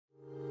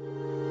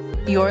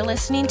You're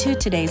listening to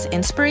today's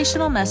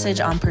inspirational message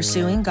on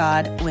pursuing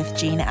God with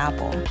Gene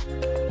Apple.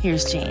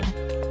 Here's Gene.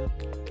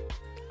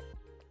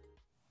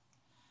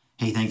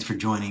 Hey, thanks for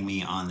joining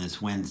me on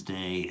this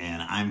Wednesday,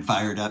 and I'm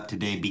fired up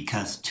today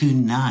because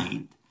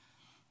tonight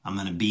I'm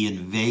going to be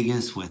in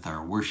Vegas with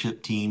our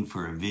worship team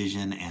for a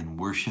vision and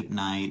worship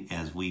night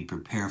as we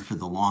prepare for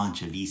the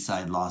launch of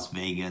Eastside Las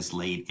Vegas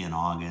late in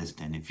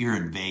August. And if you're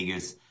in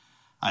Vegas,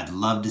 I'd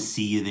love to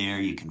see you there.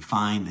 You can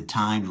find the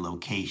time,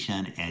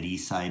 location at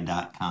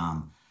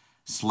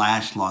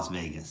eastside.com/Las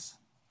Vegas.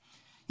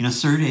 You know,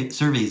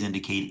 surveys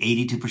indicate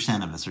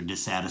 82% of us are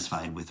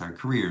dissatisfied with our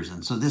careers.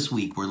 And so this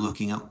week we're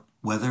looking at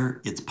whether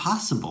it's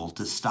possible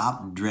to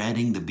stop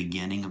dreading the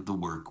beginning of the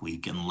work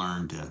week and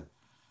learn to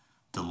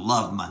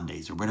love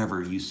Mondays or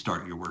whatever you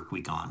start your work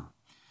week on.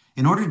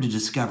 In order to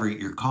discover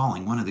your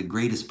calling, one of the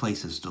greatest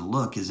places to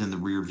look is in the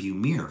rearview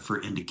mirror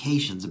for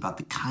indications about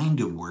the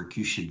kind of work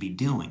you should be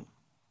doing.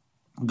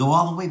 Go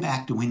all the way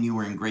back to when you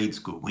were in grade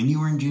school, when you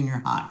were in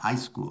junior high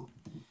school.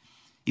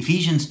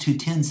 Ephesians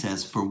 2:10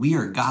 says, "For we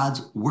are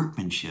God's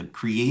workmanship,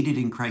 created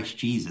in Christ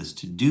Jesus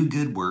to do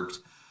good works,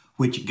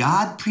 which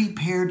God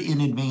prepared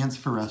in advance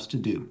for us to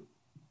do."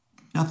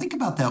 Now think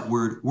about that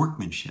word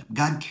workmanship.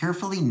 God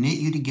carefully knit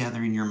you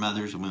together in your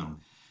mother's womb.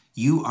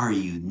 You are a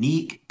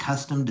unique,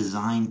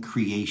 custom-designed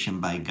creation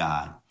by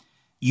God.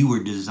 You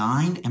were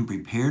designed and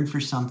prepared for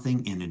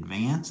something in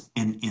advance,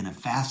 and in a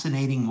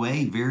fascinating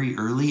way, very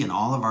early in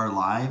all of our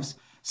lives,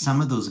 some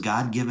of those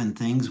God-given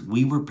things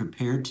we were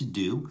prepared to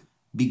do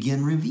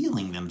begin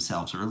revealing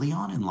themselves early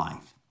on in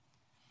life.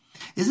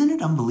 Isn't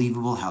it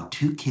unbelievable how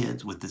two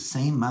kids with the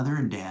same mother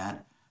and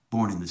dad,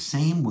 born in the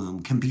same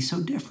womb, can be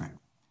so different?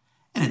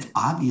 And it's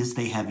obvious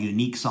they have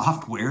unique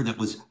software that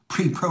was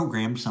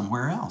pre-programmed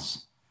somewhere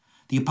else.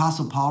 The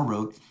Apostle Paul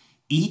wrote,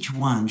 "Each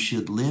one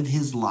should live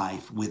his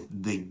life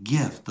with the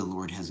gift the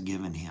Lord has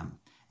given him."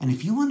 And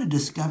if you want to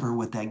discover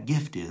what that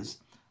gift is,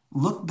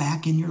 look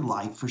back in your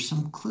life for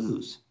some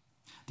clues.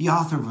 The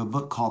author of a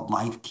book called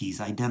Life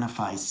Keys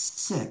identifies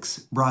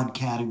 6 broad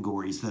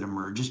categories that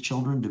emerge as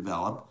children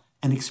develop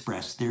and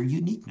express their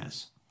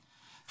uniqueness.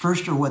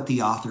 First are what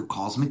the author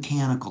calls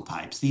mechanical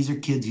types. These are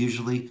kids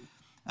usually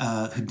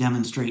who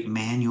demonstrate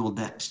manual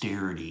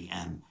dexterity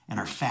and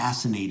are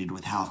fascinated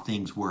with how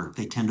things work.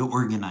 They tend to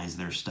organize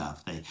their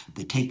stuff. They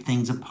take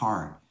things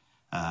apart.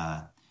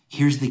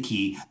 Here's the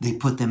key. They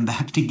put them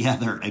back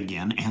together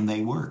again, and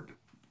they work.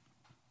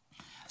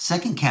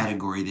 Second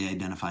category they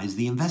identify is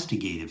the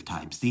investigative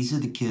types. These are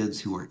the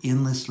kids who are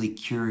endlessly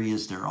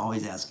curious. They're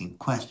always asking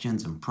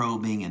questions and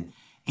probing and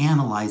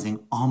analyzing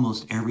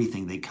almost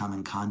everything they come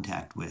in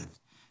contact with.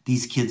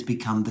 These kids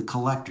become the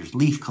collectors,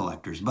 leaf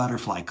collectors,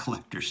 butterfly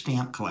collectors,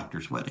 stamp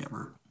collectors,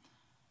 whatever.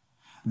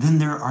 Then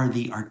there are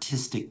the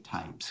artistic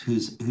types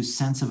whose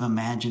sense of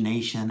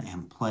imagination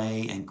and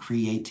play and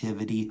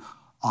creativity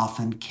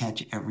often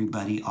catch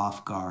everybody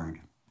off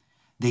guard.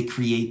 They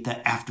create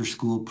the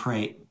after-school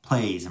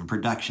plays and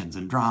productions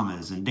and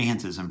dramas and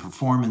dances and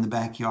perform in the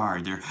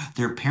backyard.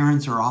 Their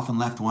parents are often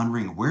left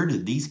wondering, where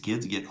did these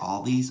kids get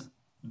all these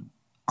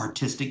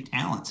artistic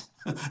talents?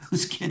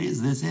 Whose kid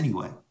is this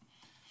anyway?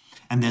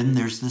 And then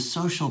there's the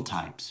social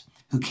types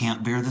who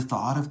can't bear the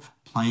thought of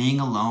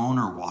playing alone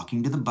or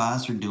walking to the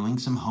bus or doing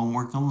some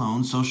homework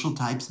alone. Social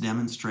types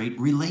demonstrate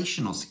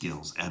relational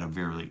skills at a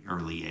very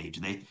early age.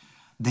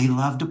 They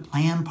love to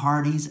plan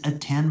parties,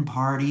 attend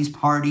parties,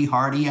 party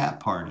hardy at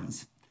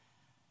parties.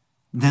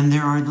 Then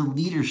there are the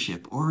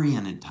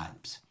leadership-oriented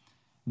types.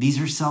 These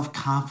are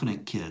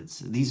self-confident kids.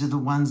 These are the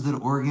ones that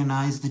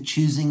organize the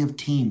choosing of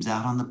teams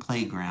out on the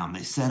playground.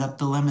 They set up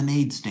the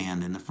lemonade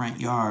stand in the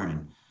front yard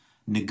and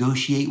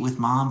negotiate with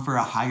mom for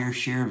a higher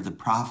share of the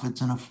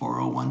profits in a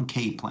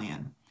 401k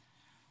plan.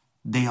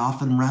 They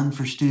often run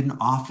for student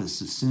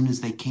office as soon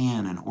as they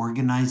can and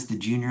organize the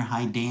junior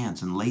high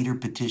dance and later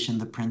petition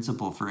the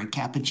principal for a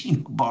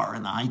cappuccino bar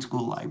in the high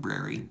school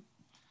library.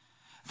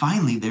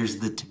 Finally, there's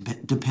the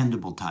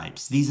dependable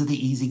types. These are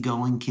the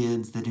easygoing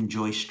kids that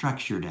enjoy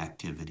structured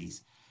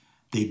activities.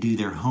 They do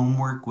their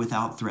homework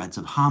without threats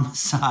of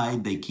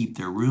homicide. They keep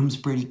their rooms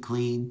pretty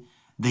clean.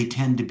 They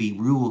tend to be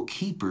rule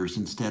keepers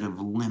instead of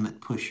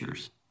limit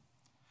pushers.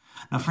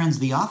 Now, friends,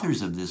 the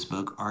authors of this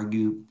book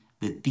argue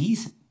that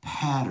these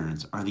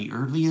patterns are the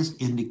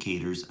earliest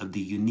indicators of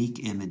the unique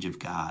image of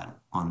God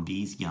on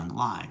these young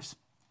lives.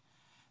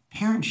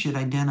 Parents should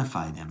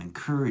identify them,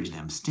 encourage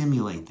them,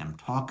 stimulate them,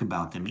 talk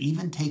about them,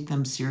 even take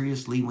them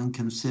seriously when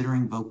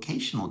considering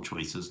vocational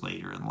choices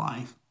later in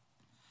life.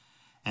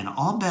 And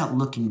I'll bet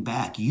looking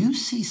back, you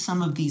see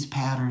some of these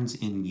patterns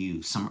in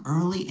you, some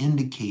early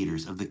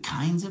indicators of the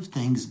kinds of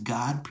things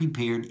God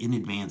prepared in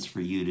advance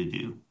for you to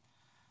do.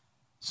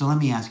 So let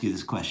me ask you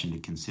this question to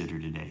consider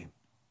today.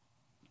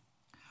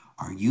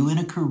 Are you in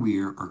a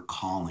career or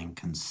calling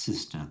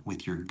consistent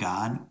with your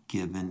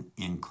God-given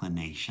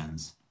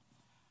inclinations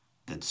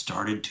that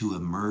started to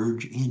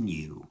emerge in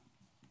you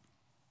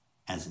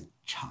as a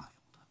child?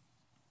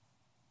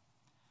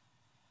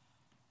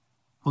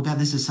 Well, God,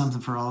 this is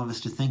something for all of us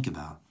to think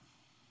about.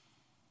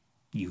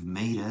 You've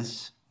made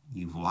us,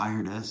 you've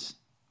wired us,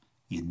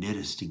 you knit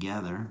us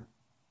together,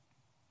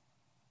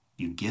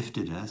 You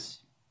gifted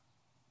us.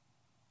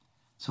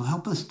 So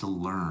help us to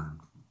learn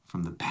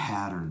from the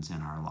patterns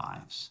in our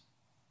lives.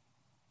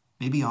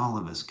 Maybe all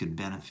of us could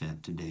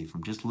benefit today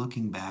from just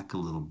looking back a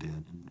little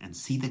bit and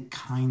see the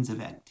kinds of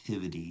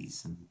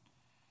activities and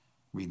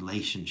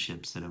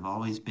relationships that have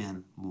always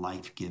been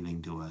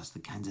life-giving to us, the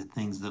kinds of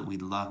things that we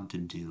love to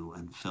do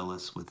and fill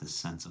us with a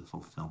sense of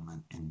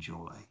fulfillment and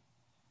joy.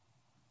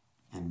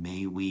 And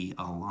may we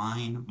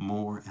align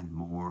more and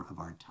more of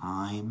our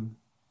time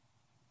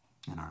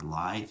and our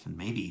life and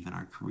maybe even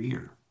our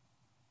career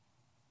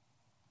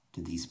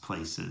to these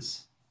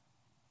places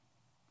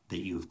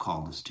that you have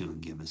called us to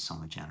and give us so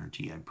much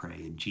energy. I pray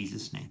in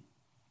Jesus' name.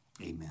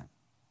 Amen.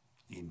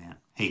 Amen.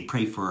 Hey,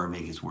 pray for our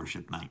Vegas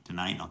worship night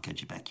tonight. I'll catch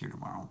you back here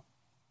tomorrow.